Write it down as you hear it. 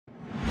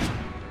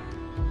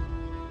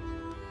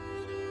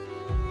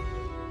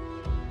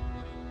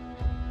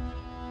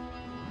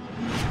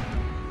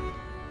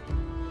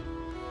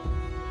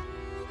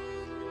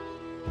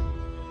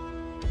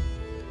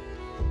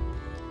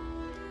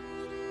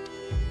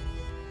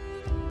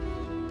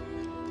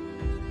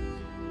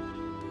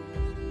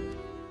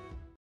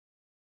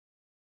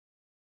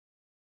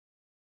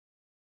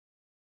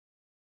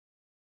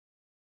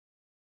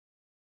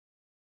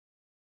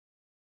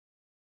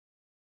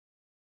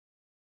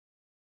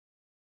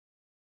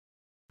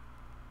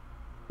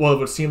well, it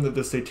would seem that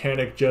the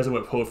Satanic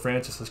Jesuit Pope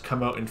Francis has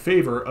come out in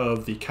favor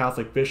of the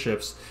Catholic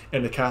bishops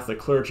and the Catholic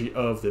clergy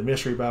of the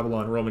Mystery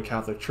Babylon Roman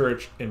Catholic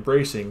Church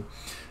embracing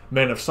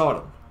men of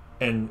Sodom,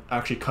 and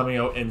actually coming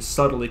out and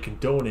subtly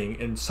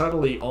condoning and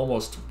subtly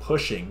almost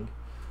pushing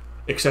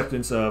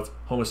acceptance of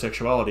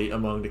homosexuality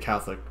among the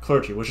Catholic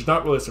clergy, which is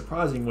not really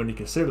surprising when you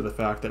consider the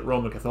fact that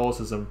Roman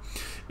Catholicism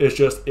is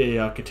just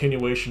a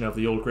continuation of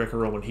the old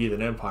Greco-Roman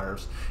heathen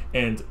empires.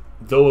 And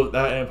though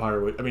that empire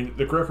would, I mean,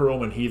 the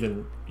Greco-Roman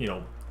heathen,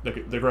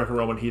 the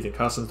Greco-Roman heathen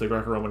customs, the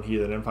Greco-Roman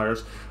heathen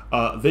empires,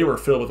 they were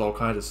filled with all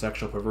kinds of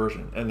sexual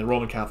perversion. And the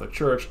Roman Catholic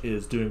Church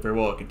is doing very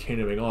well at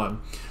continuing on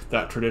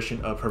that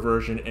tradition of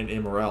perversion and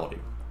immorality.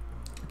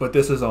 But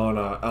this is on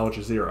Al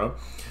Jazeera.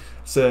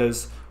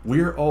 Says,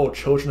 "We're all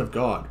children of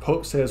God.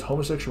 Pope says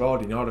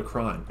homosexuality not a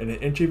crime." In an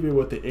interview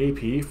with the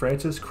AP,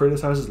 Francis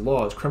criticizes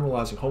laws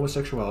criminalizing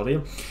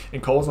homosexuality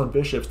and calls on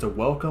bishops to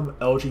welcome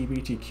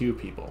LGBTQ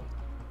people.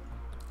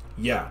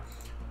 Yeah,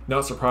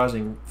 not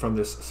surprising from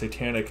this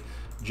Satanic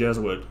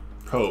Jesuit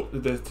Pope,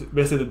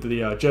 basically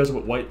the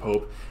Jesuit white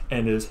Pope,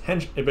 and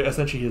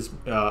essentially his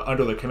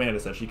under the command,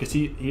 essentially, because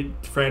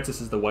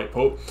Francis is the white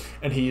Pope,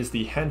 and he is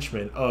the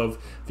henchman of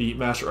the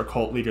master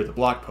occult leader, the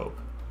black Pope.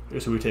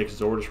 Here's who he takes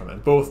his orders from,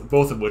 and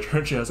both of which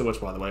are Jesuits,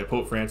 by the way.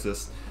 Pope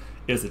Francis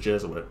is a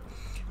Jesuit,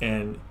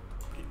 and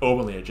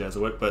openly a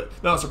Jesuit, but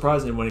not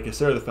surprising when you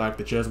consider the fact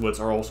that Jesuits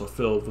are also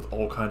filled with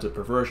all kinds of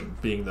perversion,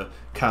 being the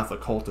Catholic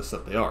cultists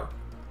that they are.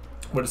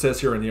 What it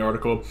says here in the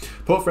article,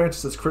 Pope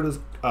Francis has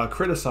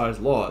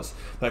criticized laws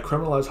that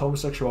criminalize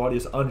homosexuality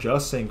as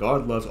unjust, saying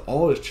God loves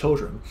all his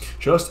children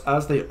just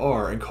as they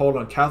are, and called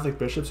on Catholic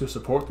bishops who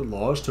support the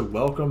laws to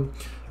welcome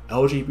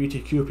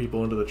LGBTQ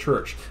people into the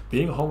church.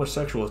 Being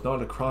homosexual is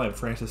not a crime,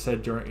 Francis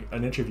said during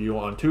an interview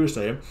on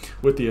Tuesday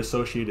with the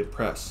Associated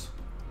Press.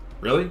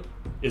 Really?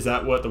 Is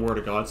that what the Word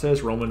of God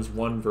says? Romans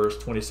 1 verse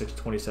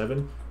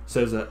 26-27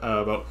 says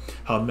about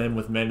how men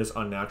with men is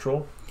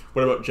unnatural.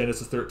 What about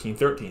Genesis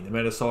 13:13? The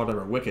men of Sodom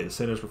are wicked,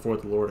 sinners before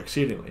the Lord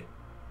exceedingly.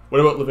 What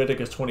about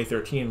Leviticus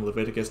 20:13,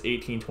 Leviticus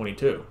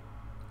 18:22?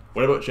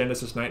 What about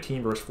Genesis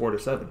 19 verse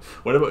 4-7?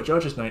 What about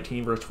Judges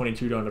 19 verse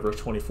 22 down to verse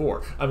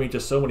 24? I mean,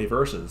 just so many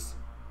verses.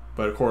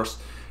 But of course,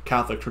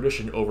 Catholic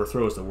tradition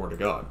overthrows the Word of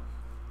God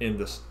in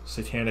this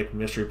Satanic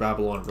Mystery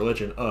Babylon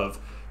religion of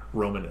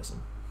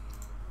Romanism.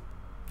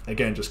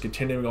 Again, just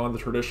continuing on the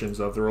traditions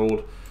of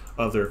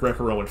their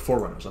Greco-Roman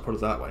forerunners. I'll put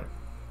it that way.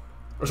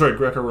 Or sorry,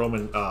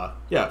 Greco-Roman,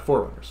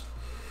 forerunners.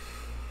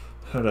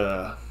 Had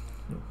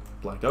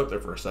blanked out there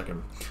for a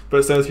second.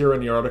 But it says here in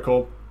the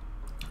article,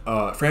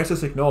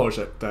 Francis acknowledged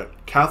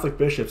that Catholic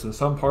bishops in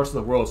some parts of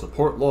the world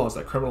support laws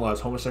that criminalize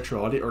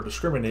homosexuality or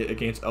discriminate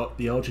against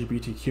the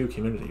LGBTQ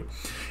community,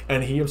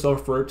 and he himself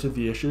referred to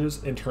the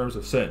issues in terms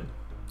of sin.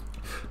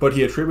 But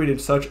he attributed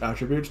such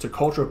attributes to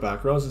cultural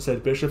backgrounds and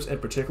said bishops in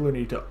particular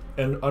need to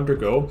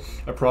undergo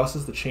a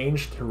process of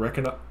change to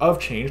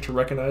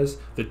recognize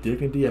the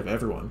dignity of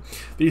everyone.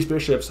 These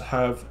bishops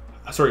have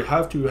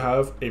to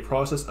have a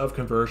process of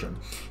conversion.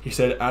 He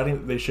said, adding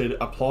that they should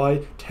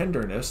apply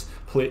tenderness,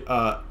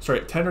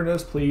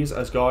 please,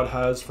 as God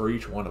has for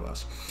each one of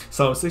us.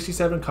 Some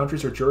 67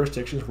 countries or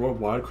jurisdictions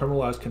worldwide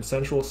criminalize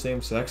consensual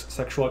same-sex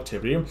sexual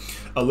activity,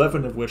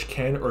 11 of which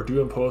can or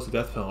do impose the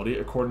death penalty,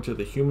 according to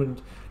the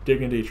Human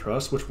Dignity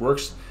Trust, which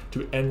works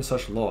to end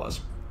such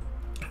laws.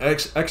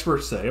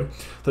 Experts say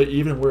that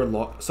even where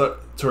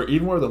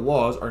the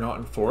laws are not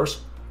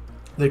enforced,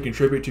 they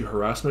contribute to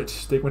harassment,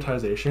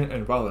 stigmatization,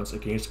 and violence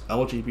against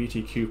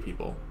LGBTQ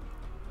people.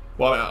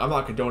 Well, I'm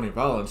not condoning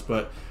violence,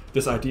 but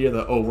this idea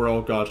that, we're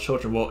all God's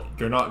children, well,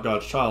 you're not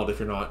God's child if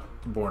you're not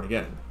born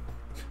again.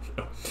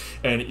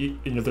 And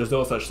there's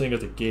no such thing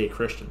as a gay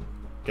Christian,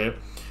 okay?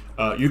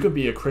 You can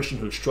be a Christian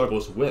who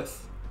struggles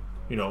with,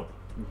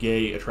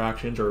 gay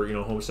attractions or,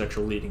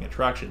 homosexual leading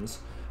attractions,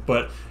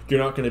 but you're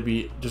not going to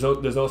be,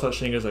 there's no such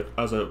thing as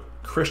a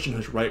Christian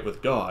who's right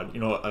with God.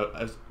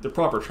 As the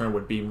proper term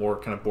would be more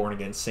kind of born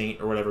again saint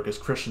or whatever, because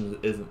Christian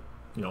isn't,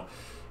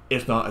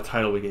 it's not a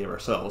title we gave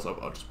ourselves.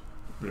 I'll just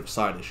a bit of a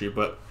side issue,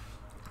 but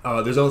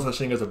there's no such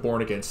thing as a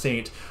born again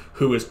saint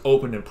who is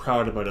open and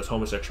proud about his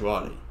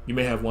homosexuality. You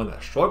may have one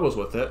that struggles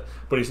with it,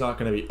 but he's not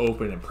going to be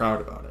open and proud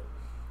about it.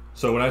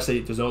 So when I say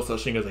there's no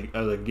such thing as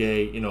a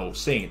gay,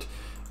 saint,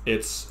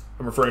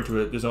 I'm referring to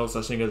it. There's no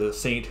such thing as a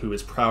saint who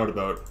is proud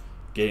about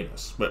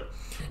gayness. But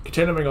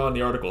continuing on,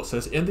 the article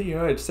says, in the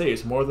United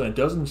States, more than a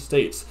dozen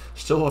states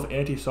still have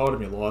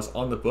anti-sodomy laws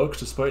on the books,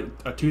 despite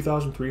a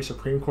 2003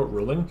 Supreme Court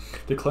ruling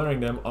declaring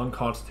them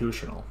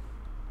unconstitutional.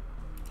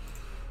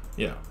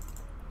 Yeah.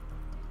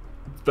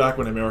 Back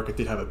when America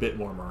did have a bit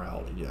more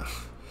morality, yeah.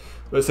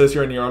 But it says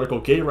here in the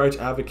article, gay rights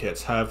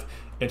advocates have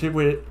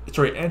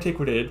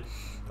antiquated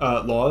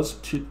laws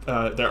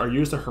that are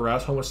used to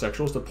harass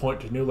homosexuals to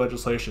point to new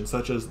legislation,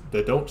 such as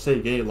the Don't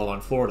Say Gay law in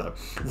Florida,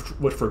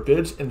 which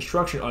forbids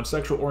instruction on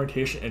sexual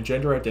orientation and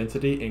gender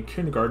identity in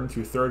kindergarten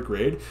through 3rd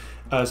grade,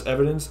 as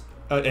evidence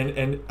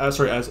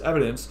as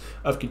evidence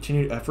of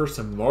continued efforts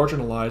to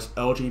marginalize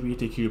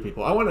LGBTQ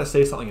people. I want to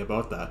say something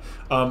about that.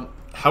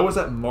 how is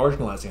that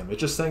marginalizing them? It's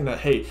just saying that,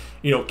 hey,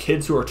 you know,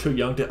 kids who are too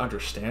young to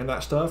understand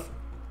that stuff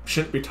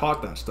shouldn't be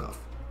taught that stuff.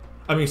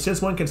 I mean,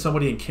 since when can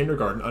somebody in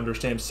kindergarten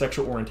understand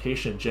sexual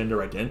orientation and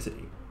gender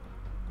identity?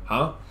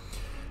 Huh?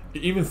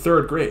 Even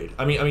third grade.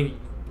 I mean,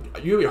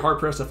 you'd be hard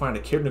pressed to find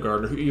a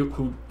kindergartner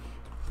who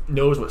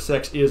knows what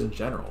sex is in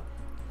general.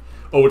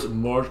 Oh, it's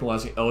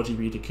marginalizing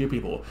LGBTQ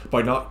people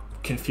by not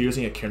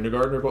confusing a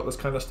kindergartner about this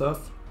kind of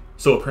stuff.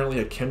 So apparently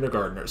a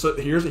kindergartner. So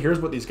here's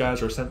what these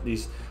guys are sent.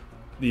 These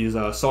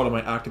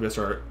sodomite activists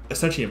are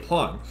essentially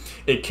implying: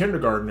 a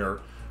kindergartner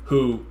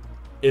who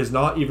is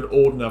not even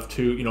old enough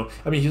to, you know,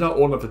 I mean, he's not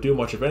old enough to do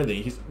much of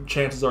anything.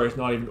 Chances are he's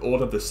not even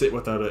old enough to sit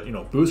without a, you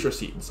know, booster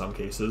seat in some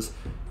cases.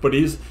 But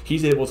he's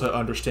able to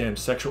understand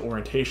sexual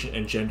orientation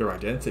and gender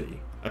identity,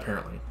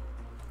 apparently.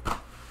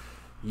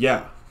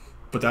 Yeah,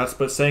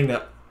 but saying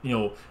that, you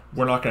know,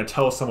 we're not going to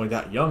tell someone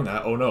that young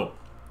that, oh no,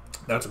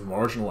 that's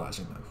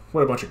marginalizing them.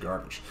 What a bunch of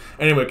garbage.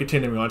 Anyway,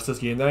 continuing on, it says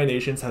the United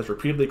Nations has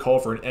repeatedly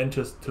called for an end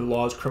to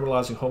laws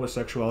criminalizing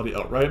homosexuality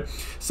outright,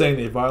 saying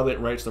they violate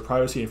rights to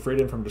privacy and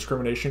freedom from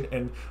discrimination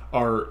and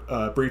are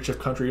a breach of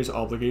countries'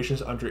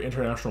 obligations under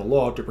international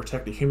law to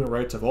protect the human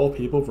rights of all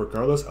people,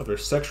 regardless of their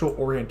sexual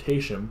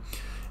orientation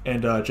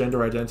and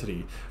gender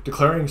identity.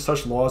 Declaring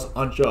such laws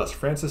unjust,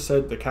 Francis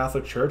said the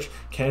Catholic Church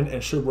can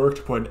and should work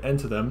to put an end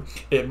to them.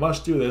 It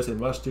must do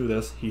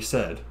this, he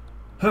said.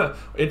 Huh.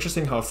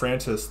 Interesting how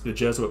Francis, the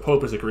Jesuit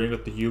Pope, is agreeing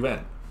with the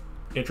UN.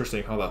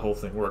 Interesting how that whole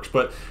thing works.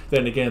 But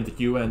then again, the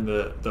UN,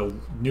 the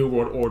New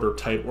World Order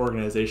type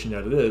organization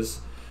that it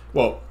is,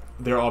 well,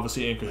 they're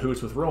obviously in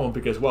cahoots with Rome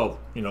because, well,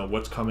 you know,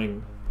 what's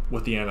coming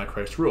with the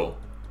Antichrist rule?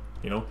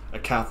 You know, a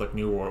Catholic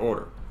New World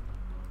Order.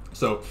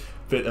 So,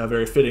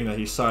 very fitting that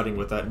he's siding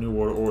with that New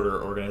World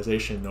Order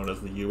organization known as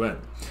the UN.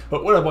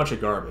 But what a bunch of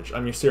garbage. I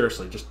mean,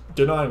 seriously, just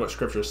denying what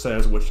Scripture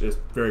says, which is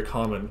very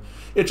common.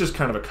 It's just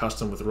kind of a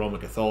custom with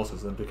Roman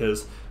Catholicism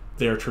because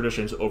their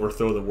traditions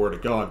overthrow the Word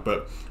of God.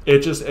 But it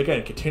just,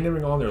 again,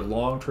 continuing on their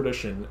long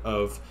tradition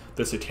of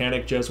the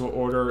Satanic Jesuit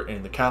Order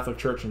and the Catholic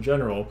Church in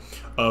general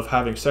of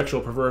having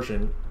sexual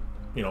perversion,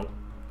 you know,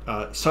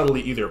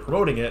 subtly either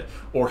promoting it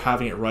or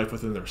having it rife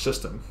within their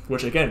system,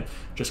 which again,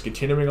 just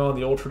continuing on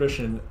the old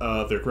tradition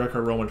of their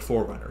Greco-Roman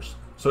forerunners.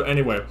 So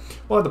anyway,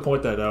 wanted to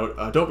point that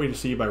out. Don't be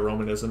deceived by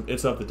Romanism,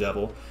 it's of the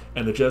devil,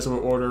 and the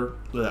Jesuit order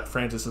that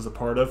Francis is a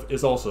part of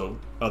is also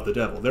of the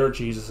devil. Their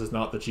Jesus is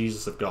not the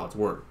Jesus of God's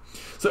Word.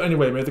 So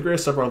anyway, may the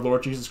grace of our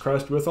Lord Jesus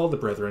Christ be with all the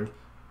brethren.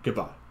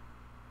 Goodbye.